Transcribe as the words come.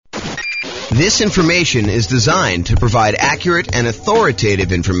This information is designed to provide accurate and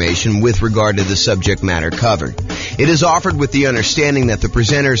authoritative information with regard to the subject matter covered. It is offered with the understanding that the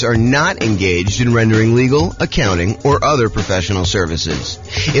presenters are not engaged in rendering legal, accounting, or other professional services.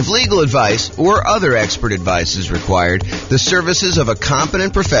 If legal advice or other expert advice is required, the services of a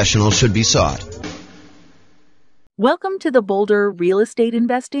competent professional should be sought. Welcome to the Boulder Real Estate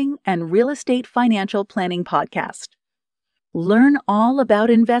Investing and Real Estate Financial Planning Podcast. Learn all about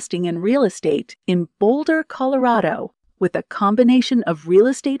investing in real estate in Boulder, Colorado, with a combination of real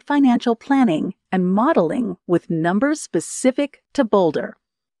estate financial planning and modeling with numbers specific to Boulder,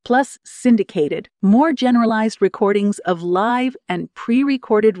 plus syndicated, more generalized recordings of live and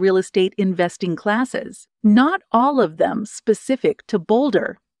pre-recorded real estate investing classes, not all of them specific to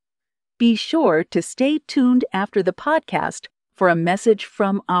Boulder. Be sure to stay tuned after the podcast for a message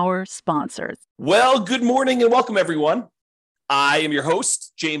from our sponsors. Well, good morning and welcome, everyone. I am your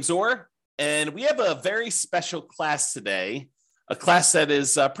host, James Orr, and we have a very special class today, a class that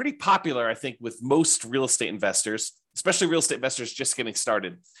is pretty popular, I think, with most real estate investors, especially real estate investors just getting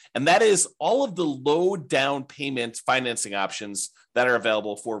started. And that is all of the low down payment financing options that are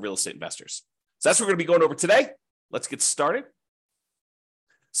available for real estate investors. So that's what we're going to be going over today. Let's get started.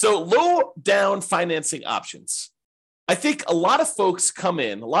 So low down financing options. I think a lot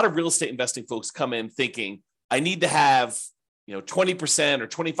of real estate investing folks come in thinking, I need to have 20% or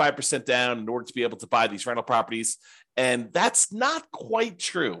 25% down in order to be able to buy these rental properties. And that's not quite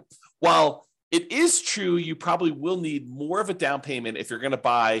true. While it is true, you probably will need more of a down payment if you're going to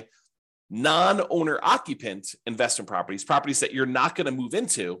buy non-owner occupant investment properties that you're not going to move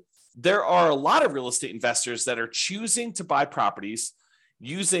into. There are a lot of real estate investors that are choosing to buy properties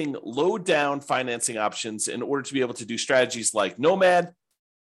using low down financing options in order to be able to do strategies like nomad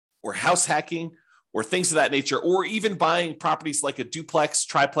or house hacking or things of that nature, or even buying properties like a duplex,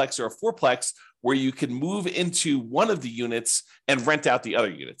 triplex, or a fourplex where you can move into one of the units and rent out the other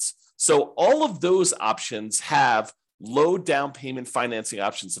units. So all of those options have low down payment financing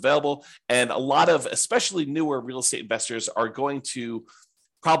options available. And a lot of, especially newer real estate investors, are going to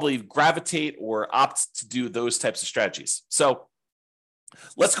probably gravitate or opt to do those types of strategies. So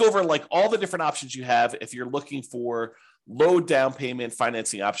let's go over like all the different options you have if you're looking for low down payment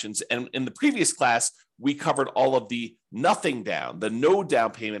financing options. And in the previous class, we covered all of the nothing down, the no down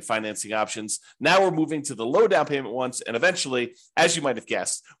payment financing options. Now we're moving to the low down payment ones. And eventually, as you might have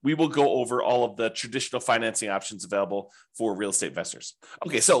guessed, we will go over all of the traditional financing options available for real estate investors.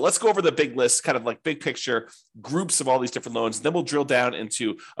 Okay, so let's go over the big list, kind of like big picture groups of all these different loans. And then we'll drill down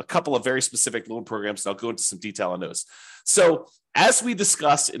into a couple of very specific loan programs, and I'll go into some detail on those. So as we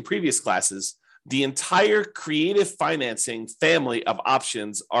discussed in previous classes, the entire creative financing family of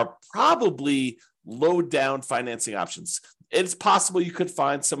options are probably low down financing options. It's possible you could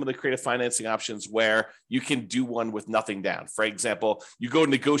find some of the creative financing options where you can do one with nothing down. For example, you go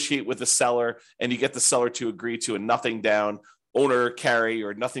negotiate with the seller and you get the seller to agree to a nothing down owner carry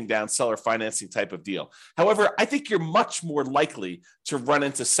or nothing down seller financing type of deal. However, I think you're much more likely to run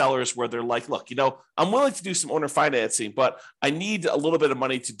into sellers where they're like, look, I'm willing to do some owner financing, but I need a little bit of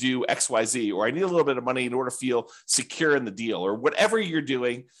money to do XYZ, or I need a little bit of money in order to feel secure in the deal, or whatever you're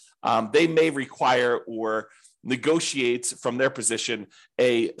doing. They may require or negotiate from their position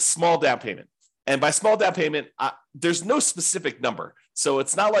a small down payment. And by small down payment, there's no specific number. So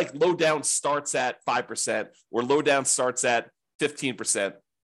it's not like low down starts at 5% or low down starts at 15%.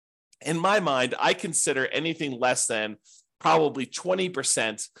 In my mind, I consider anything less than probably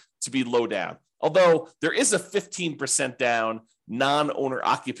 20% to be low down. Although there is a 15% down non-owner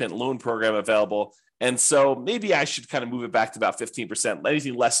occupant loan program available. And so maybe I should kind of move it back to about 15%.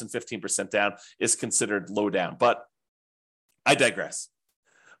 Anything less than 15% down is considered low down, but I digress.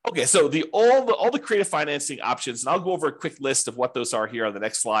 Okay, so all the creative financing options, and I'll go over a quick list of what those are here on the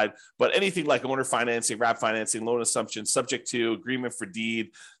next slide, but anything like owner financing, wrap financing, loan assumption, subject to, agreement for deed,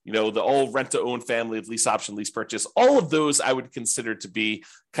 the old rent-to-own family of lease option, lease purchase, all of those I would consider to be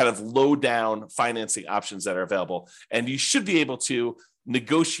kind of low-down financing options that are available. And you should be able to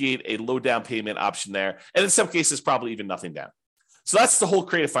negotiate a low-down payment option there, and in some cases, probably even nothing down. So that's the whole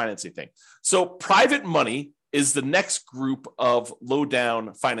creative financing thing. So private money is the next group of low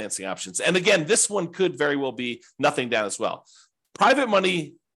down financing options. And again, this one could very well be nothing down as well. Private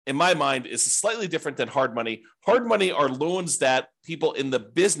money, in my mind, is slightly different than hard money. Hard money are loans that people in the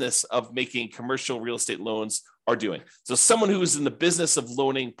business of making commercial real estate loans are doing. So someone who is in the business of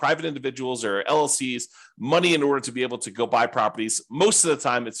loaning private individuals or LLCs money in order to be able to go buy properties. Most of the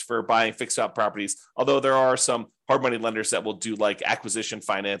time it's for buying fixed out properties, although there are some hard money lenders that will do like acquisition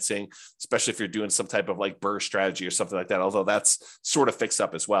financing, especially if you're doing some type of like BRRRR strategy or something like that, although that's sort of fixed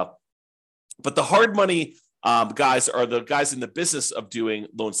up as well. But the hard money guys are the guys in the business of doing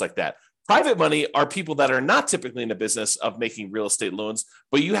loans like that. Private money are people that are not typically in the business of making real estate loans,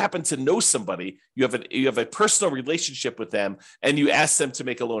 but you happen to know somebody, you have a personal relationship with them, and you ask them to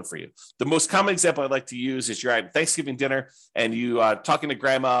make a loan for you. The most common example I like to use is you're at Thanksgiving dinner and you talking to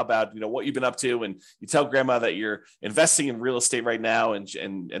grandma about what you've been up to, and you tell grandma that you're investing in real estate right now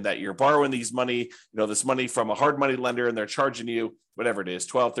and that you're borrowing this money from a hard money lender, and they're charging you whatever it is,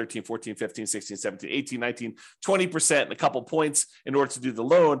 12, 13, 14, 15, 16, 17, 18, 19, 20% and a couple points in order to do the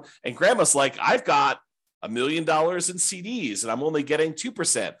loan. And grandma's like, I've got $1 million in CDs and I'm only getting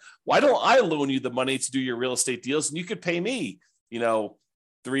 2%. Why don't I loan you the money to do your real estate deals? And you could pay me,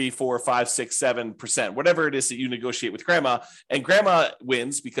 3, 4, 5, 6, 7%, whatever it is that you negotiate with grandma. And grandma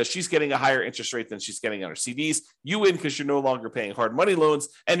wins because she's getting a higher interest rate than she's getting on her CDs. You win because you're no longer paying hard money loans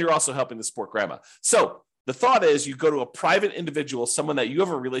and you're also helping to support grandma. So the thought is you go to a private individual, someone that you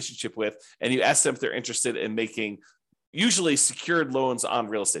have a relationship with, and you ask them if they're interested in making usually secured loans on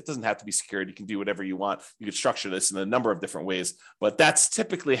real estate. It doesn't have to be secured. You can do whatever you want. You could structure this in a number of different ways, but that's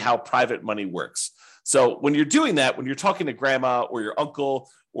typically how private money works. So when you're doing that, when you're talking to grandma or your uncle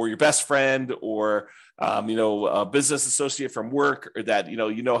or your best friend or a business associate from work, or that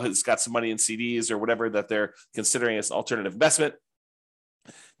has got some money in CDs or whatever that they're considering as an alternative investment,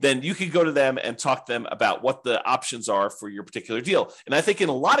 then you can go to them and talk to them about what the options are for your particular deal. And I think in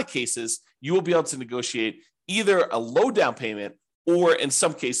a lot of cases, you will be able to negotiate either a low down payment or in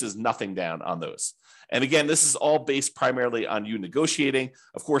some cases, nothing down on those. And again, this is all based primarily on you negotiating.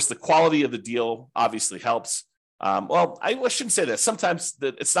 Of course, the quality of the deal obviously helps. I shouldn't say that. Sometimes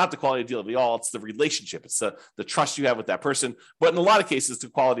it's not the quality of the deal at all. It's the relationship. It's the trust you have with that person. But in a lot of cases, the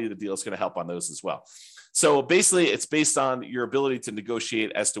quality of the deal is going to help on those as well. So basically, it's based on your ability to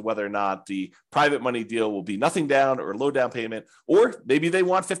negotiate as to whether or not the private money deal will be nothing down or low down payment, or maybe they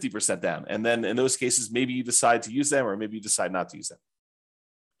want 50% down. And then in those cases, maybe you decide to use them or maybe you decide not to use them.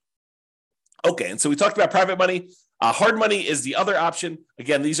 Okay, and so we talked about private money. Hard money is the other option.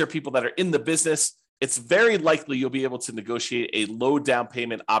 Again, these are people that are in the business. It's very likely you'll be able to negotiate a low down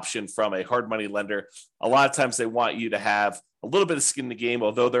payment option from a hard money lender. A lot of times they want you to have a little bit of skin in the game,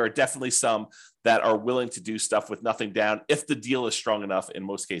 although there are definitely some that are willing to do stuff with nothing down if the deal is strong enough in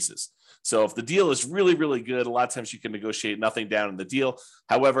most cases. So if the deal is really, really good, a lot of times you can negotiate nothing down in the deal.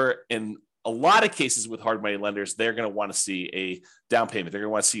 However, in a lot of cases with hard money lenders, they're going to want to see a down payment. They're going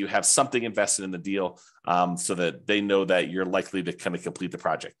to want to see you have something invested in the deal so that they know that you're likely to kind of complete the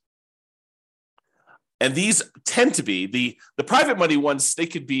project. And these tend to be the private money ones. They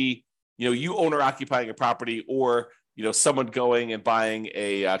could be, you owner occupying a property, or someone going and buying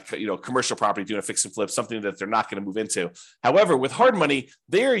a commercial property, doing a fix and flip, something that they're not going to move into. However, with hard money,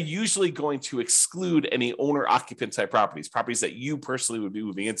 they're usually going to exclude any owner occupant type properties that you personally would be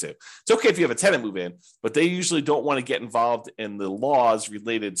moving into. It's okay if you have a tenant move in, but they usually don't want to get involved in the laws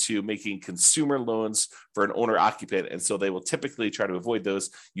related to making consumer loans for an owner occupant. And so they will typically try to avoid those.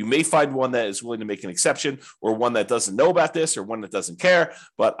 You may find one that is willing to make an exception, or one that doesn't know about this, or one that doesn't care.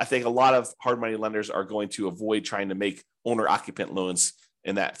 But I think a lot of hard money lenders are going to avoid trying to make owner occupant loans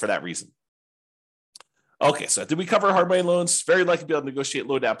for that reason. Okay, so did we cover hard money loans? Very likely to be able to negotiate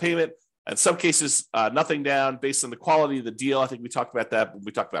low down payment. In some cases, nothing down based on the quality of the deal. I think we talked about that when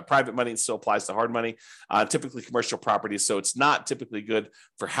we talked about private money. It still applies to hard money, typically commercial properties. So it's not typically good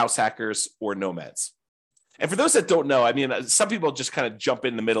for house hackers or nomads. And for those that don't know, some people just kind of jump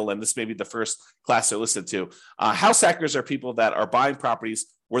in the middle, and this may be the first class they're listened to. House hackers are people that are buying properties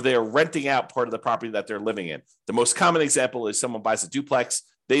where they are renting out part of the property that they're living in. The most common example is someone buys a duplex.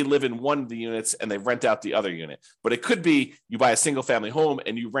 They live in one of the units and they rent out the other unit. But it could be you buy a single family home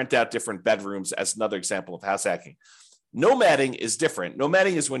and you rent out different bedrooms, as another example of house hacking. Nomading is different.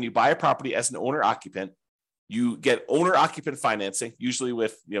 Nomading is when you buy a property as an owner occupant. You get owner occupant financing, usually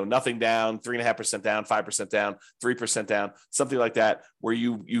with nothing down, 3.5% down, 5% down, 3% down, something like that, where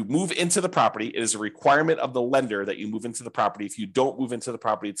you move into the property. It is a requirement of the lender that you move into the property. If you don't move into the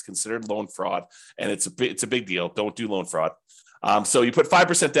property, it's considered loan fraud, and it's a big deal. Don't do loan fraud. So you put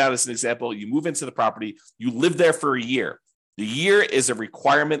 5% down as an example. You move into the property. You live there for a year. The year is a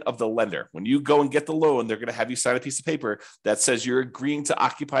requirement of the lender. When you go and get the loan, they're going to have you sign a piece of paper that says you're agreeing to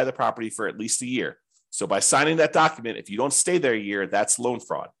occupy the property for at least a year. So by signing that document, if you don't stay there a year, that's loan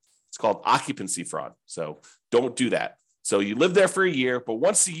fraud. It's called occupancy fraud. So don't do that. So you live there for a year, but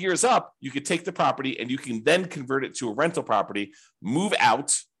once the year is up, you can take the property and you can then convert it to a rental property, move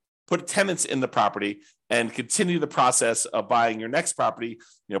out, put tenants in the property, and continue the process of buying your next property,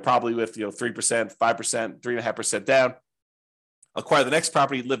 probably with 3%, 5%, 3.5% down. Acquire the next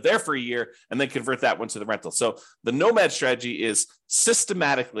property, live there for a year, and then convert that one to the rental. So the nomad strategy is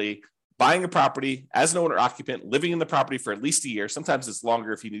systematically buying a property as an owner occupant, living in the property for at least a year. Sometimes it's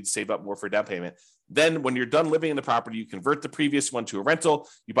longer if you need to save up more for a down payment. Then when you're done living in the property, you convert the previous one to a rental,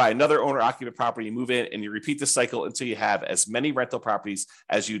 you buy another owner occupant property, you move in, and you repeat the cycle until you have as many rental properties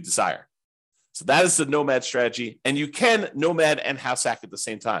as you desire. So that is the nomad strategy. And you can nomad and house hack at the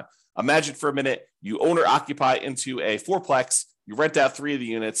same time. Imagine for a minute, you owner occupy into a fourplex, you rent out 3 of the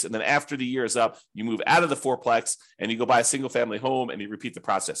units, and then after the year is up, you move out of the fourplex and you go buy a single family home and you repeat the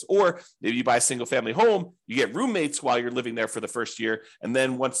process. Or maybe you buy a single family home, you get roommates while you're living there for the first year. And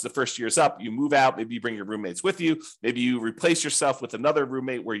then once the first year is up, you move out, maybe you bring your roommates with you, maybe you replace yourself with another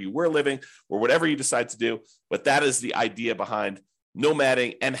roommate where you were living or whatever you decide to do. But that is the idea behind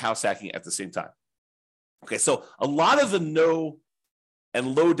nomading and house hacking at the same time. Okay, so a lot of the no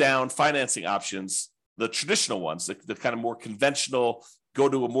and low down financing options, the traditional ones, the kind of more conventional, go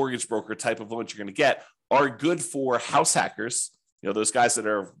to a mortgage broker type of loans you're going to get, are good for house hackers. You know, those guys that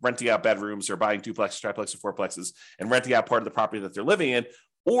are renting out bedrooms or buying duplexes, triplexes, or fourplexes and renting out part of the property that they're living in,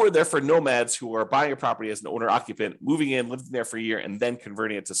 or they're for nomads who are buying a property as an owner occupant, moving in, living there for a year, and then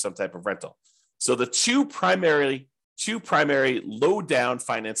converting it to some type of rental. So the two primary low down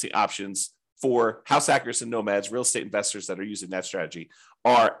financing options for house hackers and nomads, real estate investors that are using that strategy,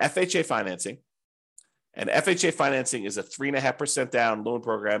 are FHA financing. And FHA financing is a 3.5% down loan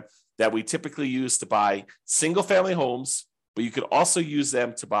program that we typically use to buy single family homes, but you could also use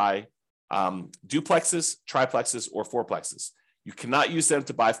them to buy duplexes, triplexes, or fourplexes. You cannot use them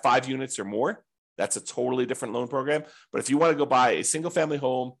to buy 5 units or more. That's a totally different loan program. But if you want to go buy a single family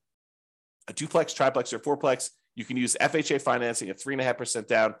home, a duplex, triplex, or fourplex, you can use FHA financing, a 3.5%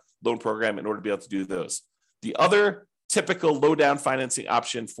 down loan program, in order to be able to do those. The other typical low down financing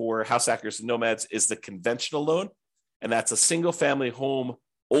option for house hackers and nomads is the conventional loan, and that's a single family home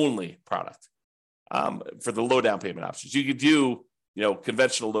only product for the low down payment options. You could do,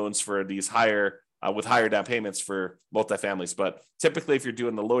 conventional loans for these higher with higher down payments for multifamilies, but typically if you're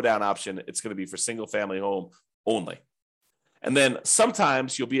doing the low down option, it's going to be for single family home only. And then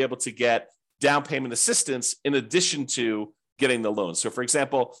sometimes you'll be able to get down payment assistance in addition to getting the loan. So for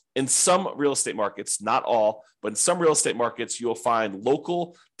example, in some real estate markets, not all, but in some real estate markets, you'll find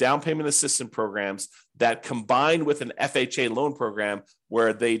local down payment assistance programs that combine with an FHA loan program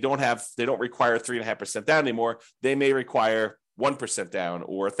where they don't require 3.5% down anymore. They may require 1% down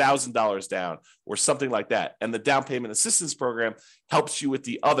or $1,000 down or something like that. And the down payment assistance program helps you with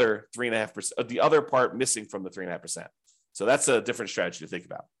the other 3.5%, the other part missing from the 3.5%. So that's a different strategy to think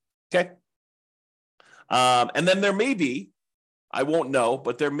about. Okay. And then there may be, I won't know,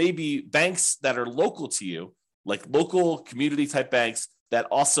 but there may be banks that are local to you, like local community type banks that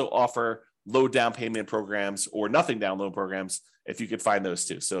also offer low down payment programs or nothing down loan programs, if you could find those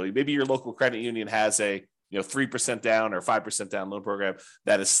too. So maybe your local credit union has a 3% down or 5% down loan program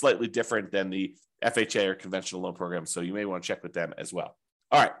that is slightly different than the FHA or conventional loan program. So you may want to check with them as well.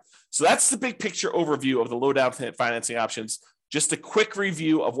 All right. So that's the big picture overview of the low down financing options. Just a quick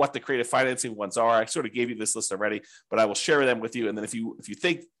review of what the creative financing ones are. I sort of gave you this list already, but I will share them with you. And then if you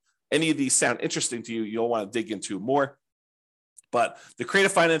think any of these sound interesting to you, you'll want to dig into more. But the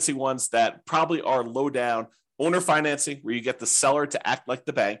creative financing ones that probably are low down: owner financing, where you get the seller to act like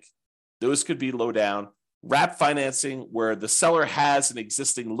the bank. Those could be low down. Wrap financing, where the seller has an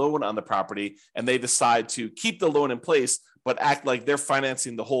existing loan on the property and they decide to keep the loan in place, but act like they're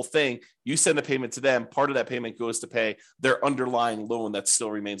financing the whole thing. You send a payment to them. Part of that payment goes to pay their underlying loan that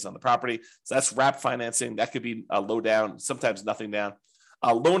still remains on the property. So that's wrap financing. That could be low down, sometimes nothing down.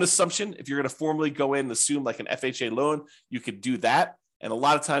 Loan assumption, if you're going to formally go in and assume like an FHA loan, you could do that. And a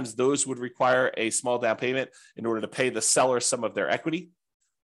lot of times those would require a small down payment in order to pay the seller some of their equity.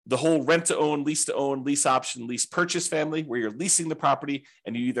 The whole rent to own, lease option, lease purchase family, where you're leasing the property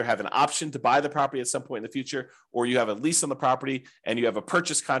and you either have an option to buy the property at some point in the future, or you have a lease on the property and you have a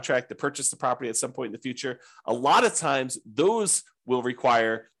purchase contract to purchase the property at some point in the future. A lot of times those will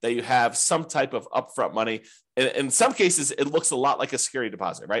require that you have some type of upfront money. And in some cases, it looks a lot like a security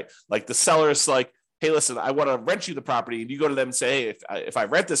deposit, right? Like the seller is like, hey, listen, I want to rent you the property. And you go to them and say, hey, if I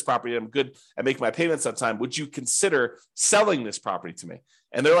rent this property, I'm good and make my payments on time. Would you consider selling this property to me?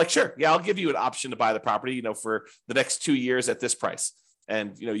 And they're like, sure, yeah, I'll give you an option to buy the property, for the next 2 years at this price.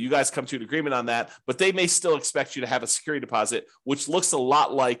 And, you guys come to an agreement on that, but they may still expect you to have a security deposit, which looks a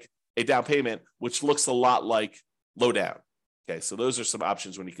lot like a down payment, which looks a lot like low down. Okay. So those are some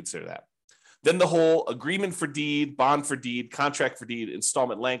options when you consider that. Then the whole agreement for deed, bond for deed, contract for deed,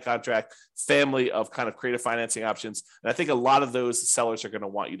 installment land contract, family of kind of creative financing options. And I think a lot of those sellers are going to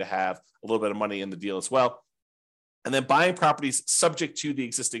want you to have a little bit of money in the deal as well. And then buying properties subject to the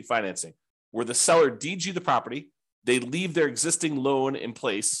existing financing, where the seller deeds you the property, they leave their existing loan in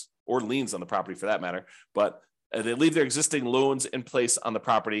place or liens on the property for that matter, but they leave their existing loans in place on the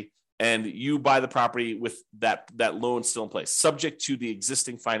property, and you buy the property with that loan still in place, subject to the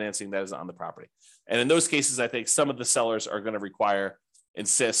existing financing that is on the property. And in those cases, I think some of the sellers are going to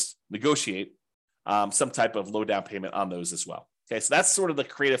negotiate some type of low down payment on those as well. Okay, so that's sort of the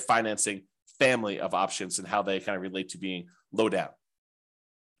creative financing family of options and how they kind of relate to being low down.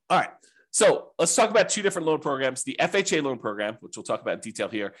 All right, so let's talk about two different loan programs, the FHA loan program, which we'll talk about in detail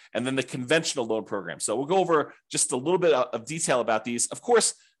here, and then the conventional loan program. So we'll go over just a little bit of detail about these. Of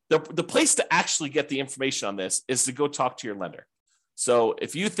course, the place to actually get the information on this is to go talk to your lender. So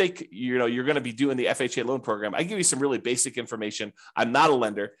if you think you're going to be doing the FHA loan program, I give you some really basic information. I'm not a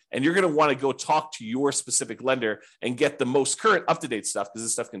lender, and you're going to want to go talk to your specific lender and get the most current, up-to-date stuff, because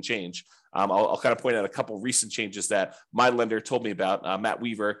this stuff can change. I'll kind of point out a couple of recent changes that my lender told me about. Matt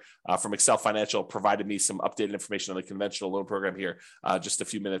Weaver from Excel Financial provided me some updated information on the conventional loan program here just a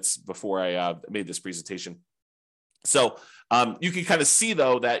few minutes before I made this presentation. So you can kind of see,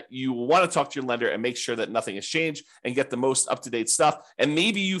 though, that you want to talk to your lender and make sure that nothing has changed and get the most up-to-date stuff. And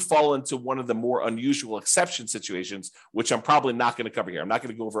maybe you fall into one of the more unusual exception situations, which I'm probably not going to cover here. I'm not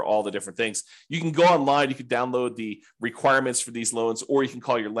going to go over all the different things. You can go online, you can download the requirements for these loans, or you can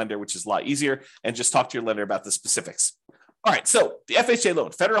call your lender, which is a lot easier, and just talk to your lender about the specifics. All right, so the FHA loan,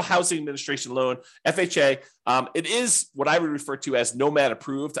 Federal Housing Administration loan, FHA, it is what I would refer to as nomad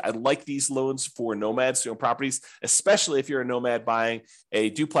approved. I like these loans for nomads who own properties, especially if you're a nomad buying a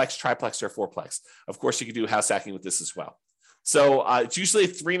duplex, triplex, or fourplex. Of course, you can do house hacking with this as well. So it's usually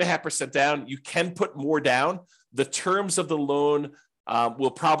 3.5% down. You can put more down. The terms of the loan will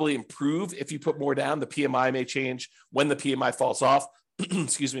probably improve if you put more down. The PMI may change when the PMI falls off.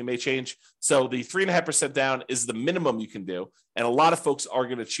 May change. So the 3.5% down is the minimum you can do. And a lot of folks are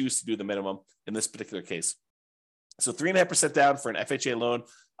going to choose to do the minimum in this particular case. So 3.5% down for an FHA loan.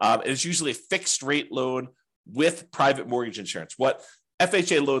 It is usually a fixed rate loan with private mortgage insurance, what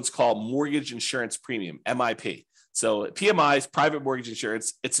FHA loans call mortgage insurance premium, MIP. So PMI is private mortgage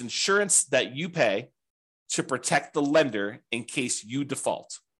insurance. It's insurance that you pay to protect the lender in case you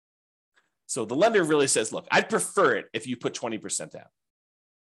default. So the lender really says, look, I'd prefer it if you put 20% down.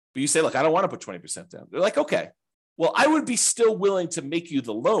 But you say, look, I don't want to put 20% down. They're like, okay, well, I would be still willing to make you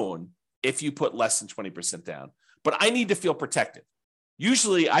the loan if you put less than 20% down, but I need to feel protected.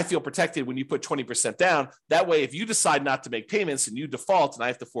 Usually I feel protected when you put 20% down. That way, if you decide not to make payments and you default and I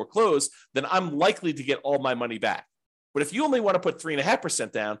have to foreclose, then I'm likely to get all my money back. But if you only want to put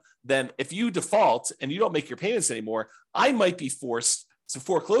 3.5% down, then if you default and you don't make your payments anymore, I might be forced to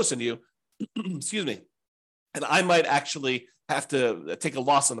foreclose on you, excuse me, and I might actually have to take a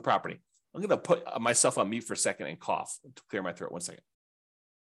loss on the property. I'm going to put myself on mute for a second and cough to clear my throat. 1 second.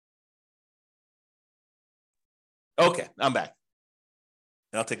 Okay, I'm back.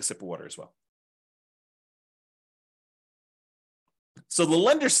 And I'll take a sip of water as well. So the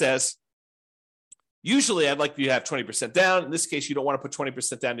lender says, usually I'd like you to have 20% down. In this case, you don't want to put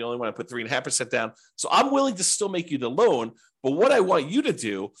 20% down. You only want to put 3.5% down. So I'm willing to still make you the loan. But what I want you to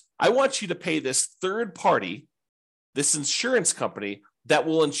do, I want you to pay this third party, this insurance company that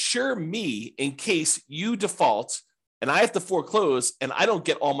will insure me in case you default and I have to foreclose and I don't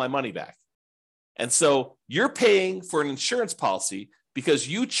get all my money back. And so you're paying for an insurance policy because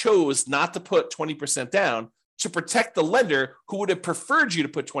you chose not to put 20% down to protect the lender who would have preferred you to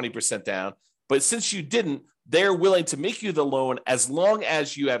put 20% down. But since you didn't, they're willing to make you the loan as long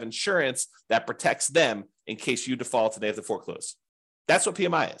as you have insurance that protects them in case you default and they have to foreclose. That's what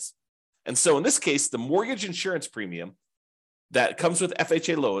PMI is. And so in this case, the mortgage insurance premium that comes with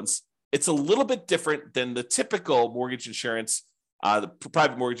FHA loans, it's a little bit different than the typical mortgage insurance, the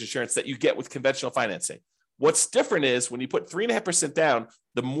private mortgage insurance that you get with conventional financing. What's different is when you put 3.5% down,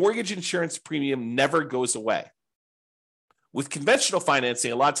 the mortgage insurance premium never goes away. With conventional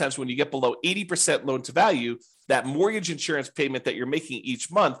financing, a lot of times when you get below 80% loan to value, that mortgage insurance payment that you're making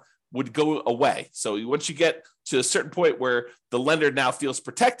each month would go away. So once you get to a certain point where the lender now feels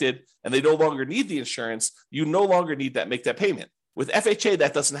protected and they no longer need the insurance, you no longer need that, make that payment. With FHA,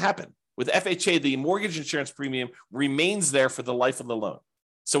 that doesn't happen. With FHA, the mortgage insurance premium remains there for the life of the loan.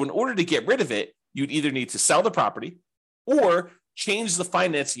 So in order to get rid of it, you'd either need to sell the property or change the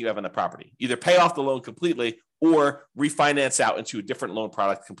financing you have on the property, either pay off the loan completely or refinance out into a different loan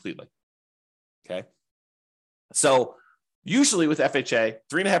product completely. Okay. So usually with FHA,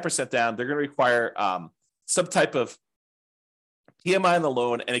 3.5% down, they're going to require some type of PMI on the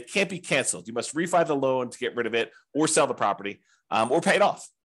loan, and it can't be canceled. You must refi the loan to get rid of it or sell the property or pay it off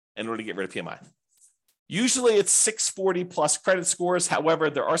in order to get rid of PMI. Usually it's 640 plus credit scores. However,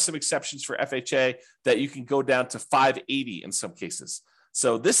 there are some exceptions for FHA that you can go down to 580 in some cases.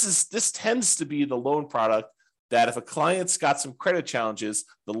 So this tends to be the loan product that if a client's got some credit challenges,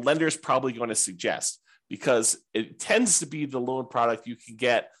 the lender's probably going to suggest, because it tends to be the loan product you can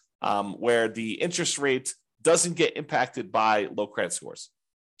get where the interest rate doesn't get impacted by low credit scores.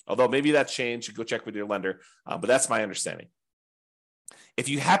 Although maybe that's changed, you go check with your lender, but that's my understanding. If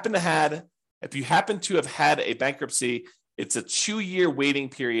you happen to have had a bankruptcy, it's a 2-year waiting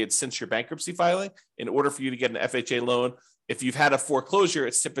period since your bankruptcy filing in order for you to get an FHA loan. If you've had a foreclosure,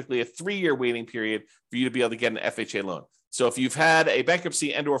 it's typically a 3-year waiting period for you to be able to get an FHA loan. So if you've had a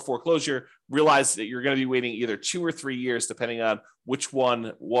bankruptcy and or foreclosure, realize that you're going to be waiting either 2 or 3 years, depending on which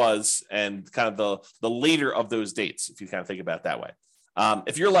one was and kind of the later of those dates, if you kind of think about it that way.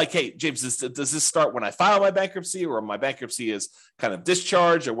 If you're like, hey, James, does this start when I file my bankruptcy, or my bankruptcy is kind of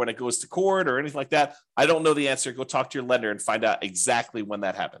discharged, or when it goes to court or anything like that? I don't know the answer. Go talk to your lender and find out exactly when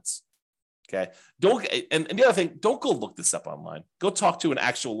that happens. Okay. And the other thing, don't go look this up online. Go talk to an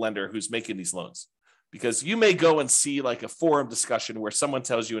actual lender who's making these loans, because you may go and see like a forum discussion where someone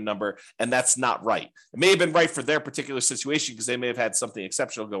tells you a number and that's not right. It may have been right for their particular situation because they may have had something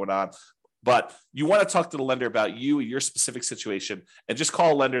exceptional going on, but you want to talk to the lender about your specific situation, and just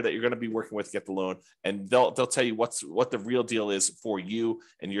call a lender that you're going to be working with, get the loan, and they'll tell you what the real deal is for you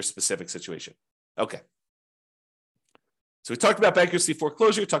and your specific situation. Okay. So we talked about bankruptcy,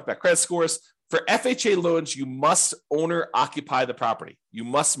 foreclosure, we talked about credit scores. For FHA loans, you must owner occupy the property. You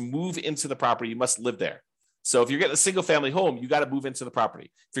must move into the property. You must live there. So if you're getting a single family home, you got to move into the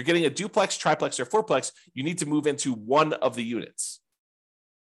property. If you're getting a duplex, triplex, or fourplex, you need to move into one of the units.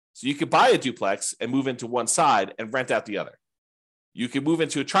 So you could buy a duplex and move into one side and rent out the other. You can move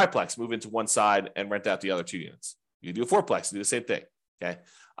into a triplex, move into one side and rent out the other 2 units. You can do a fourplex, do the same thing. Okay.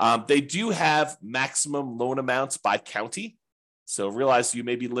 They do have maximum loan amounts by county. So realize you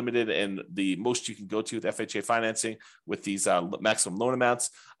may be limited in the most you can go to with FHA financing with these maximum loan amounts.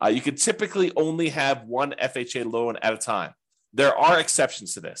 You can typically only have one FHA loan at a time. There are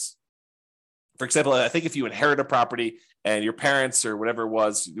exceptions to this. For example, I think if you inherit a property and your parents or whatever it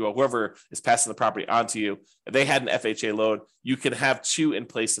was, whoever is passing the property onto you, if they had an FHA loan, you can have 2 in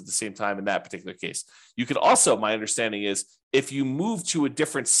place at the same time in that particular case. You could also, my understanding is, if you move to a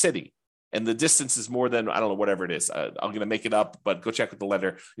different city and the distance is more than, I don't know, whatever it is, I'm going to make it up, but go check with the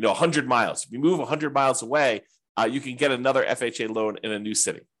lender, 100 miles. If you move 100 miles away, you can get another FHA loan in a new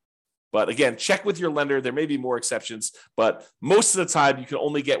city. But again, check with your lender. There may be more exceptions, but most of the time you can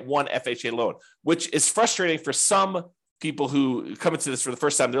only get one FHA loan, which is frustrating for some people who come into this for the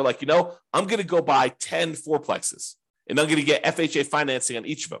first time. They're like, I'm going to go buy 10 fourplexes and I'm going to get FHA financing on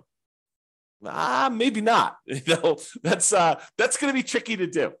each of them. Maybe not. That's going to be tricky to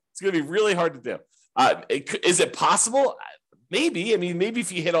do. It's going to be really hard to do. Is it possible? Maybe. I mean, maybe if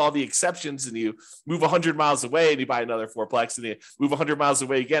you hit all the exceptions and you move 100 miles away and you buy another fourplex, and you move 100 miles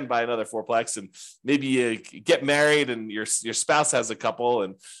away again, buy another fourplex, and maybe you get married and your spouse has a couple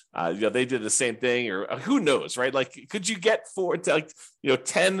and they did the same thing, or who knows, right? Like, could you get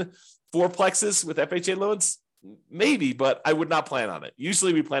 10 fourplexes with FHA loans? Maybe, but I would not plan on it.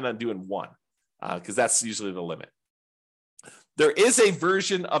 Usually we plan on doing one because that's usually the limit. There is a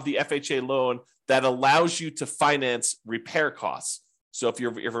version of the FHA loan that allows you to finance repair costs. So if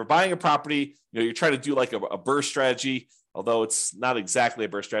you're buying a property, you're trying to do like a BRRRR strategy, although it's not exactly a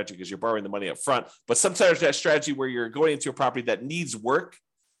BRRRR strategy because you're borrowing the money up front, but sometimes that strategy where you're going into a property that needs work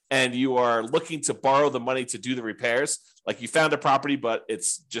and you are looking to borrow the money to do the repairs. Like you found a property, but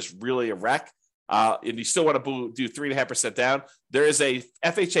it's just really a wreck. And you still want to do 3.5% down. There is a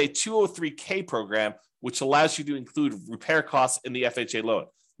FHA 203K program, which allows you to include repair costs in the FHA loan.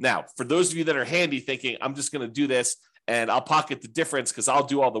 Now, for those of you that are handy thinking, I'm just going to do this and I'll pocket the difference because I'll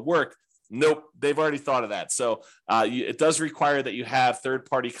do all the work. Nope, they've already thought of that. So it does require that you have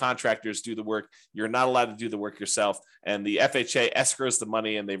third-party contractors do the work. You're not allowed to do the work yourself. And the FHA escrows the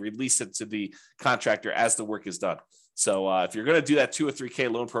money and they release it to the contractor as the work is done. So if you're going to do that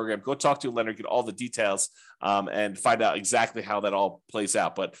 203K loan program, go talk to a lender, get all the details, and find out exactly how that all plays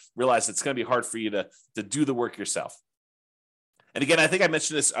out. But realize it's going to be hard for you to do the work yourself. And again, I think I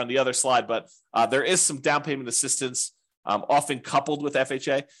mentioned this on the other slide, but there is some down payment assistance often coupled with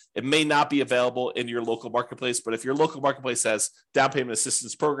FHA. It may not be available in your local marketplace, but if your local marketplace has down payment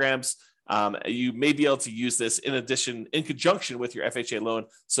assistance programs, you may be able to use this in conjunction with your FHA loan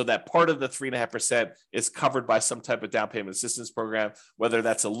so that part of the 3.5% is covered by some type of down payment assistance program, whether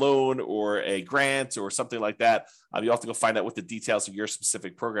that's a loan or a grant or something like that. You'll have to go find out what the details of your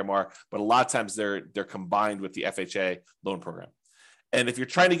specific program are, but a lot of times they're combined with the FHA loan program. And if you're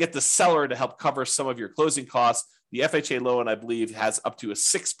trying to get the seller to help cover some of your closing costs, the FHA loan, I believe, has up to a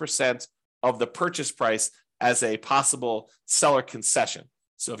 6% of the purchase price as a possible seller concession.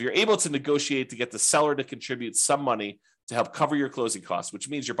 So if you're able to negotiate to get the seller to contribute some money to help cover your closing costs, which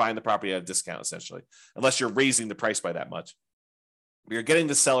means you're buying the property at a discount, essentially, unless you're raising the price by that much. You're getting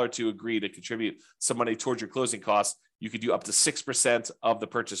the seller to agree to contribute some money towards your closing costs. You could do up to 6% of the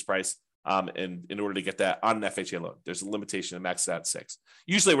purchase price in order to get that on an FHA loan. There's a limitation to max out 6.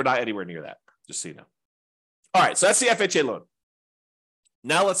 Usually we're not anywhere near that, just so you know. All right, so that's the FHA loan.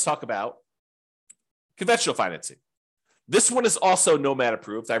 Now let's talk about conventional financing. This one is also Nomad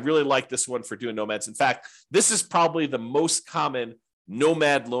approved. I really like this one for doing Nomads. In fact, this is probably the most common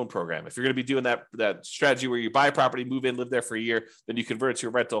Nomad loan program. If you're going to be doing that strategy where you buy a property, move in, live there for a year, then you convert it to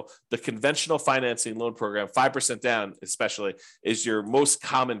a rental, the conventional financing loan program, 5% down especially, is your most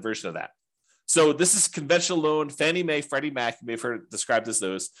common version of that. So this is conventional loan, Fannie Mae, Freddie Mac, you may have heard described as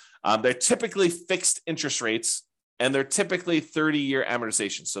those. They're typically fixed interest rates, and they're typically 30-year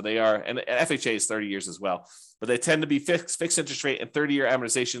amortization. So they are, and FHA is 30 years as well, but they tend to be fixed interest rate and 30-year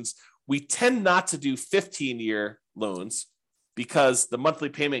amortizations. We tend not to do 15-year loans because the monthly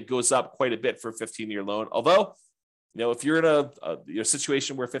payment goes up quite a bit for a 15-year loan. Although, if you're in a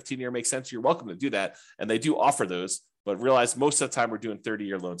situation where 15-year makes sense, you're welcome to do that. And they do offer those, but realize most of the time we're doing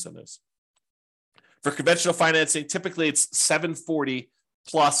 30-year loans on those. For conventional financing, typically it's 740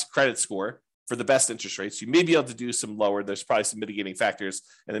 plus credit score for the best interest rates. You may be able to do some lower. There's probably some mitigating factors,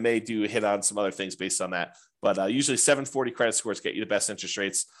 and they may do hit on some other things based on that. But usually 740 credit scores get you the best interest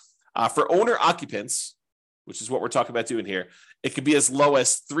rates. For owner occupants, which is what we're talking about doing here, it could be as low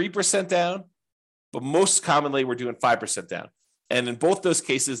as 3% down, but most commonly we're doing 5% down. And in both those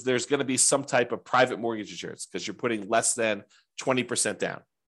cases, there's going to be some type of private mortgage insurance because you're putting less than 20% down.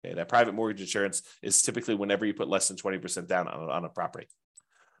 Okay, that private mortgage insurance is typically whenever you put less than 20% down on a property.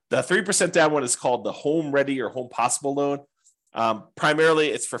 The 3% down one is called the Home Ready or Home Possible loan. Primarily,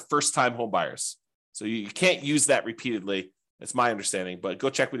 it's for first-time home buyers. So you can't use that repeatedly. That's my understanding, but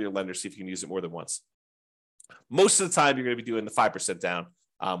go check with your lender, see if you can use it more than once. Most of the time, you're going to be doing the 5% down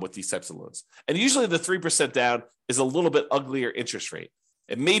with these types of loans. And usually the 3% down is a little bit uglier interest rate.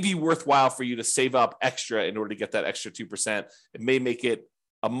 It may be worthwhile for you to save up extra in order to get that extra 2%. It may make it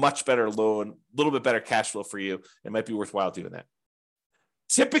a much better loan, a little bit better cash flow for you. It might be worthwhile doing that.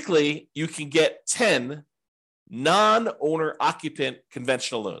 Typically, you can get 10 non-owner occupant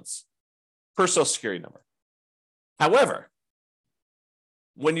conventional loans per Social Security number. However,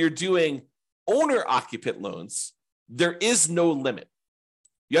 when you're doing owner occupant loans, there is no limit.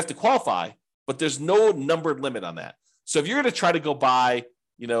 You have to qualify, but there's no numbered limit on that. So if you're going to try to go buy,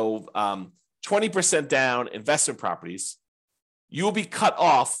 20% down investment properties, you will be cut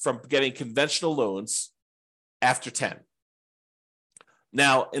off from getting conventional loans after 10.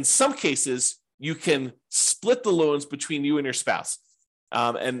 Now, in some cases, you can split the loans between you and your spouse.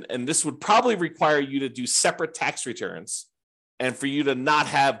 And this would probably require you to do separate tax returns and for you to not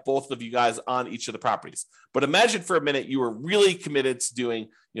have both of you guys on each of the properties. But imagine for a minute you were really committed to doing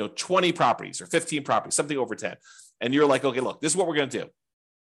 20 properties or 15 properties, something over 10. And you're like, okay, look, this is what we're going to do.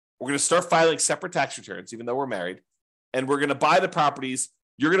 We're going to start filing separate tax returns, even though we're married. And we're going to buy the properties.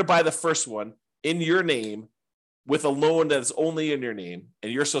 You're going to buy the first one in your name with a loan that is only in your name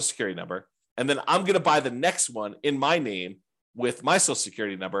and your Social Security number. And then I'm going to buy the next one in my name with my Social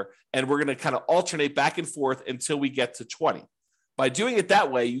Security number. And we're going to kind of alternate back and forth until we get to 20. By doing it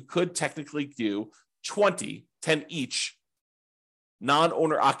that way, you could technically do 10 each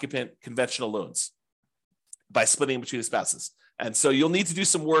non-owner occupant conventional loans by splitting between the spouses. And so you'll need to do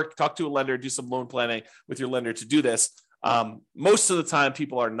some work, talk to a lender, do some loan planning with your lender to do this. Most of the time,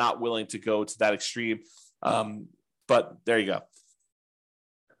 people are not willing to go to that extreme. But there you go.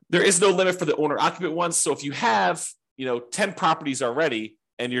 There is no limit for the owner occupant ones. So if you have, 10 properties already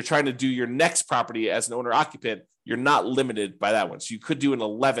and you're trying to do your next property as an owner occupant, you're not limited by that one. So you could do an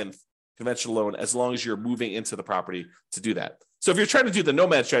 11th conventional loan as long as you're moving into the property to do that. So if you're trying to do the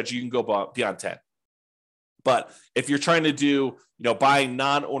Nomad strategy, you can go beyond 10. But if you're trying to do, buying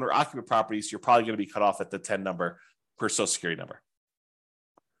non-owner occupant properties, you're probably going to be cut off at the 10 number per Social Security number.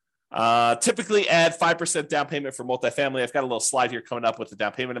 Typically add 5% down payment for multifamily. I've got a little slide here coming up with the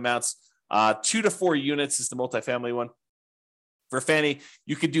down payment amounts. 2 to 4 units is the multifamily one. For Fannie,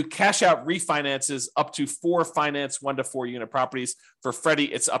 you could do cash out refinances up to 4 finance 1 to 4 unit properties. For Freddie,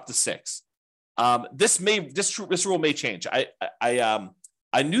 it's up to 6. This rule may change.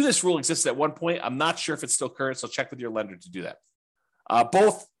 I knew this rule existed at one point. I'm not sure if it's still current, so check with your lender to do that.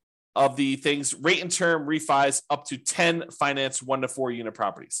 Both of the things, rate and term refis up to 10 finance 1 to 4 unit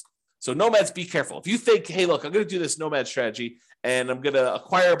properties. So Nomads, be careful. If you think, hey, look, I'm going to do this Nomad strategy and I'm going to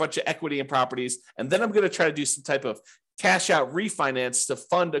acquire a bunch of equity in properties, and then I'm going to try to do some type of cash out refinance to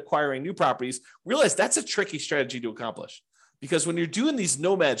fund acquiring new properties, realize that's a tricky strategy to accomplish. Because when you're doing these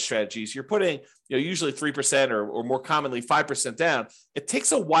nomad strategies, you're putting usually 3% or more commonly 5% down. It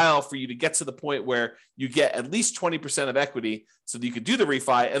takes a while for you to get to the point where you get at least 20% of equity so that you could do the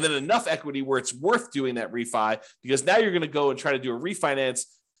refi, and then enough equity where it's worth doing that refi, because now you're going to go and try to do a refinance,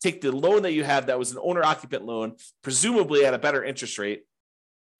 take the loan that you have that was an owner-occupant loan, presumably at a better interest rate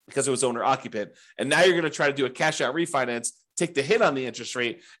because it was owner-occupant, and now you're going to try to do a cash-out refinance, take the hit on the interest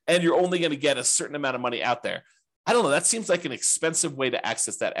rate, and you're only going to get a certain amount of money out there. I don't know. That seems like an expensive way to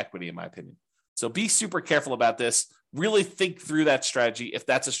access that equity, in my opinion. So be super careful about this. Really think through that strategy if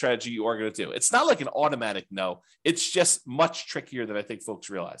that's a strategy you are going to do. It's not like an automatic no. It's just much trickier than I think folks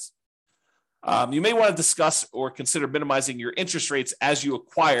realize. You may want to discuss or consider minimizing your interest rates as you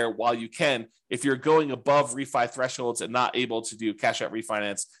acquire while you can if you're going above refi thresholds and not able to do cash out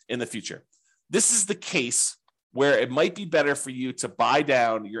refinance in the future. This is the case where it might be better for you to buy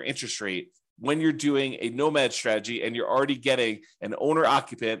down your interest rate when you're doing a nomad strategy and you're already getting an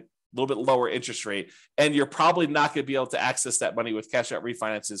owner-occupant, a little bit lower interest rate, and you're probably not going to be able to access that money with cash-out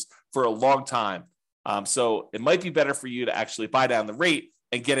refinances for a long time. So it might be better for you to actually buy down the rate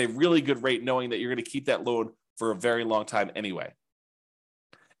and get a really good rate knowing that you're going to keep that loan for a very long time anyway.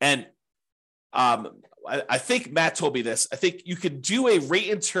 And I think Matt told me this. I think you could do a rate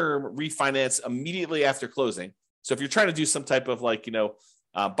and term refinance immediately after closing. So if you're trying to do some type of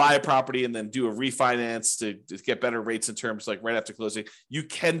buy a property and then do a refinance to get better rates in terms right after closing, you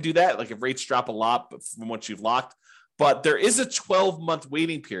can do that. Like if rates drop a lot from what you've locked, but there is a 12-month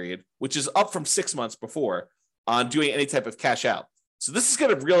waiting period, which is up from 6 months before on doing any type of cash out. So this is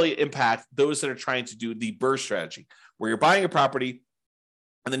going to really impact those that are trying to do the BRRRR strategy, where you're buying a property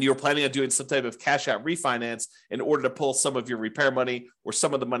and then you're planning on doing some type of cash out refinance in order to pull some of your repair money or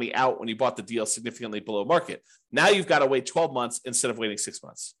some of the money out when you bought the deal significantly below market. Now you've got to wait 12 months instead of waiting 6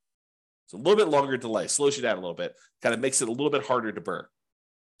 months. It's a little bit longer delay, slows you down a little bit, kind of makes it a little bit harder to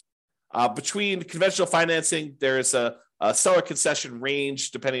BRRRR. Between conventional financing, there is a seller concession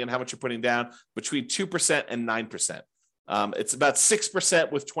range, depending on how much you're putting down, between 2% and 9%. It's about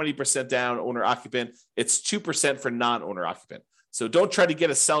 6% with 20% down owner occupant. It's 2% for non-owner occupant. So don't try to get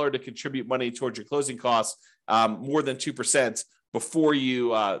a seller to contribute money towards your closing costs more than 2% before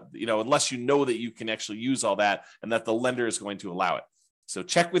you, unless you know that you can actually use all that and that the lender is going to allow it. So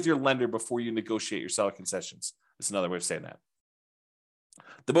check with your lender before you negotiate your seller concessions. That's another way of saying that.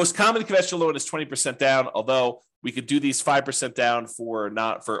 The most common conventional loan is 20% down, although we could do these 5% down for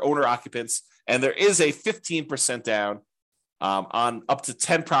owner occupants, and there is a 15% down on up to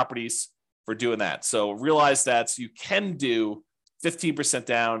 10 properties for doing that. So realize that you can do 15%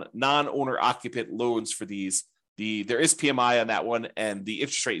 down non-owner occupant loans for these. There is PMI on that one, and the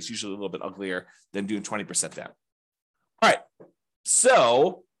interest rate is usually a little bit uglier than doing 20% down. All right,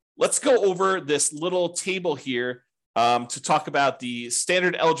 so let's go over this little table here to talk about the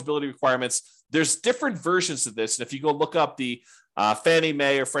standard eligibility requirements. There's different versions of this, and if you go look up the Fannie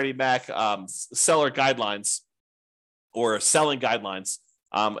Mae or Freddie Mac seller guidelines or selling guidelines,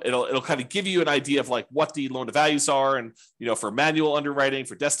 it'll kind of give you an idea of what the loan to values are, and for manual underwriting,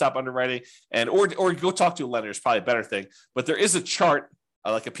 for desktop underwriting, and or go talk to a lender is probably a better thing. But there is a chart,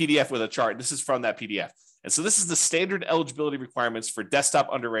 like a PDF with a chart. This is from that PDF, and so this is the standard eligibility requirements for desktop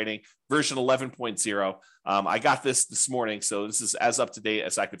underwriting version 11.0. I got this morning, so this is as up to date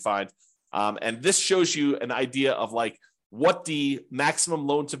as I could find, and this shows you an idea of what the maximum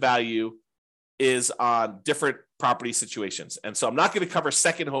loan to value is on different property situations. And so I'm not going to cover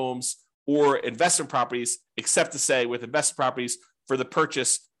second homes or investment properties, except to say with investment properties, for the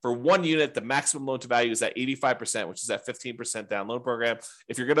purchase for one unit, the maximum loan to value is at 85%, which is that 15% down loan program.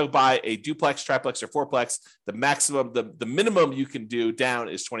 If you're going to buy a duplex, triplex, or fourplex, the maximum, the minimum you can do down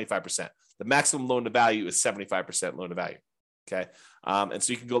is 25%. The maximum loan to value is 75% loan to value. Okay. And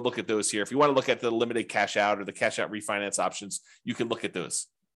so you can go look at those here. If you want to look at the limited cash out or the cash out refinance options, you can look at those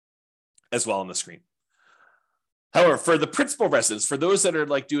as well on the screen. However, for the principal residents, for those that are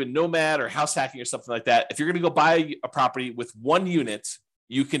doing nomad or house hacking or something like that, if you're going to go buy a property with one unit,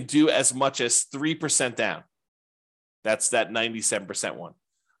 you can do as much as 3% down. That's that 97% one.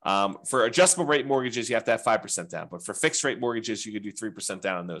 For adjustable rate mortgages, you have to have 5% down. But for fixed rate mortgages, you could do 3%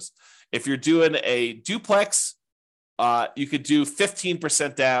 down on those. If you're doing a duplex, you could do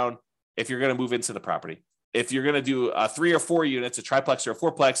 15% down if you're going to move into the property. If you're going to do 3 or 4 units, a triplex or a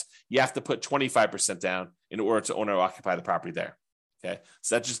fourplex, you have to put 25% down in order to own or occupy the property there. Okay,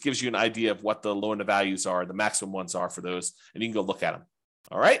 so that just gives you an idea of what the loan to values are, the maximum ones are for those, and you can go look at them.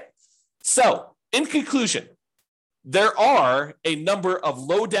 All right. So in conclusion, there are a number of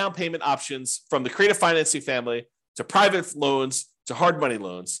low down payment options from the creative financing family to private loans, to hard money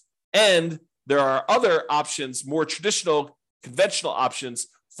loans. And there are other options, more traditional, conventional options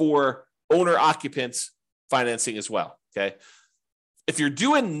for owner-occupant financing as well, okay? If you're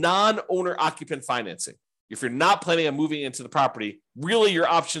doing non-owner occupant financing, if you're not planning on moving into the property, really your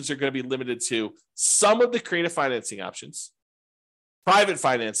options are going to be limited to some of the creative financing options, private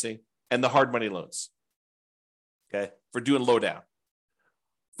financing, and the hard money loans, okay, for doing low down.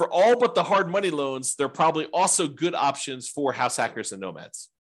 For all but the hard money loans, there are probably also good options for house hackers and nomads.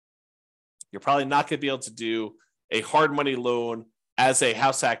 You're probably not going to be able to do a hard money loan as a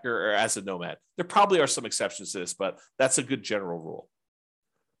house hacker or as a nomad. There probably are some exceptions to this, but that's a good general rule.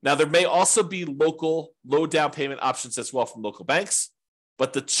 Now, there may also be local low down payment options as well from local banks,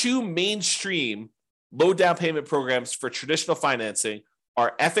 but the two mainstream low down payment programs for traditional financing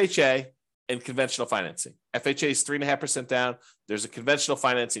are FHA and conventional financing. FHA is 3.5% down. There's a conventional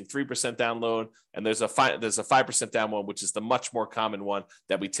financing 3% down loan, and there's a 5% down one, which is the much more common one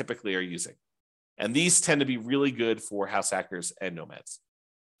that we typically are using. And these tend to be really good for house hackers and nomads.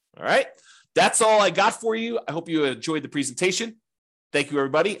 All right, that's all I got for you. I hope you enjoyed the presentation. Thank you,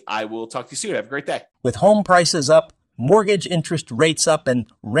 everybody. I will talk to you soon. Have a great day. With home prices up, mortgage interest rates up, and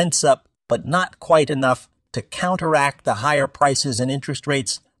rents up, but not quite enough to counteract the higher prices and interest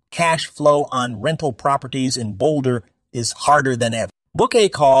rates, cash flow on rental properties in Boulder is harder than ever. Book a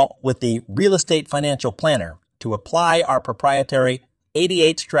call with the Real Estate Financial Planner to apply our proprietary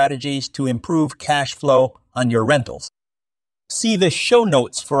 88 strategies to improve cash flow on your rentals. See the show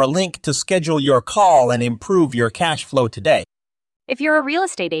notes for a link to schedule your call and improve your cash flow today. If you're a real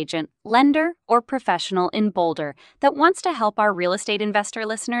estate agent, lender, or professional in Boulder that wants to help our real estate investor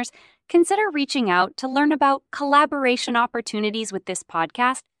listeners, consider reaching out to learn about collaboration opportunities with this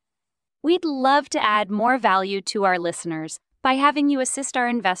podcast. We'd love to add more value to our listeners by having you assist our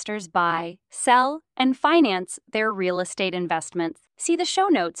investors buy, sell, and finance their real estate investments. See the show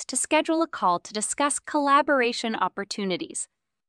notes to schedule a call to discuss collaboration opportunities.